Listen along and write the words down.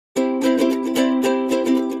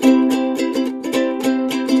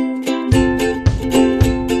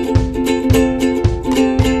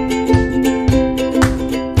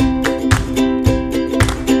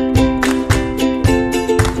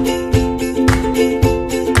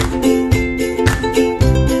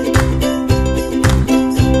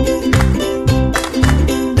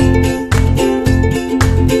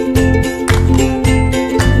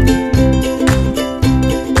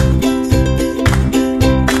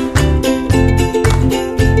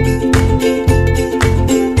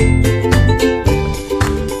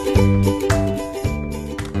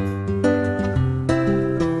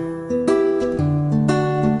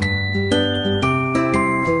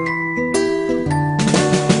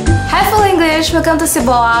learners, welcome to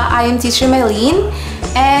Cboa. I am teacher Mayleen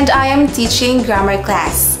and I am teaching grammar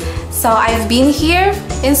class. So I've been here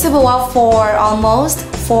in Cboa for almost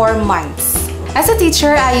 4 months. As a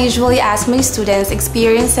teacher, I usually ask my students'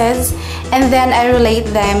 experiences and then I relate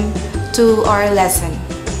them to our lesson.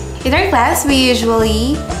 In our class, we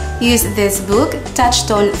usually use this book,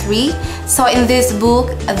 Touchstone 3. So in this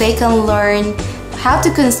book, they can learn how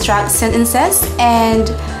to construct sentences and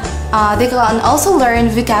they can also learn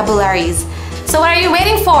vocabularies. So what are you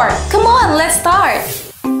waiting for? Come on, let's start!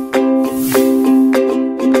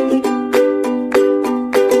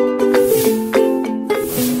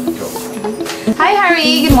 Hi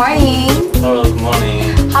Harry, good morning! Hello, good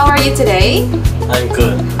morning. How are you today? I'm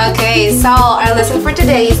good. Okay, so our lesson for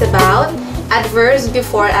today is about adverbs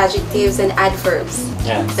before adjectives and adverbs.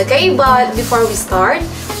 Yes. Okay, but before we start,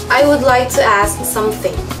 I would like to ask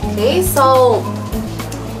something. Okay, so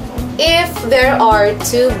if there are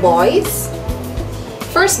 2 boys,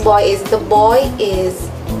 first boy is the boy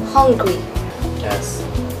is hungry. Yes.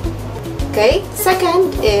 Okay,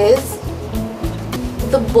 second is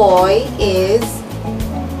the boy is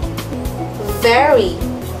very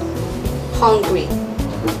hungry.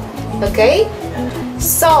 Okay,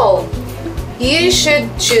 so you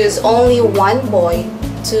should choose only one boy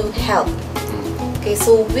to help. Okay,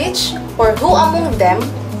 so which or who among them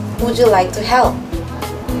would you like to help?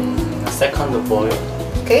 The second boy.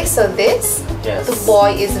 Okay, so this, Yes. the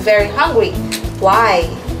boy is very hungry. Why?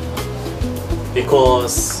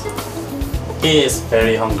 Because he is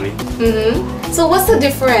very hungry. So what's the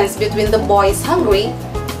difference between the boy is hungry,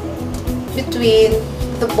 between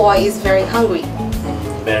the boy is very hungry?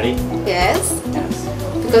 Very. Yes, Yes.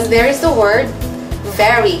 because there is the word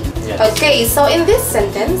very. Yes. Okay, so in this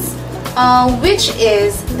sentence, which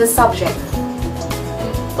is the subject?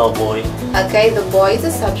 The boy. Okay, the boy is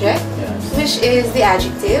the subject. Yes. Which is the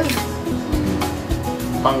adjective?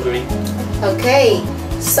 Hungry. Okay,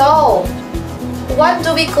 so what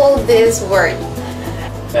do we call this word?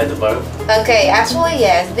 Adverb. Okay, actually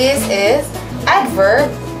yes, this is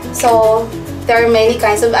adverb. So there are many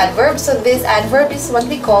kinds of adverbs. So this adverb is what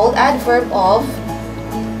we call adverb of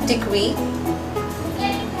degree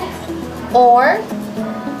or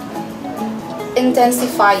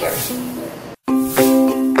intensifier.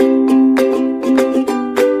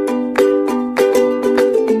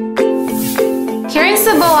 Here in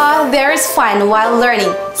Cboa, there is fun while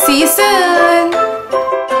learning. See you soon!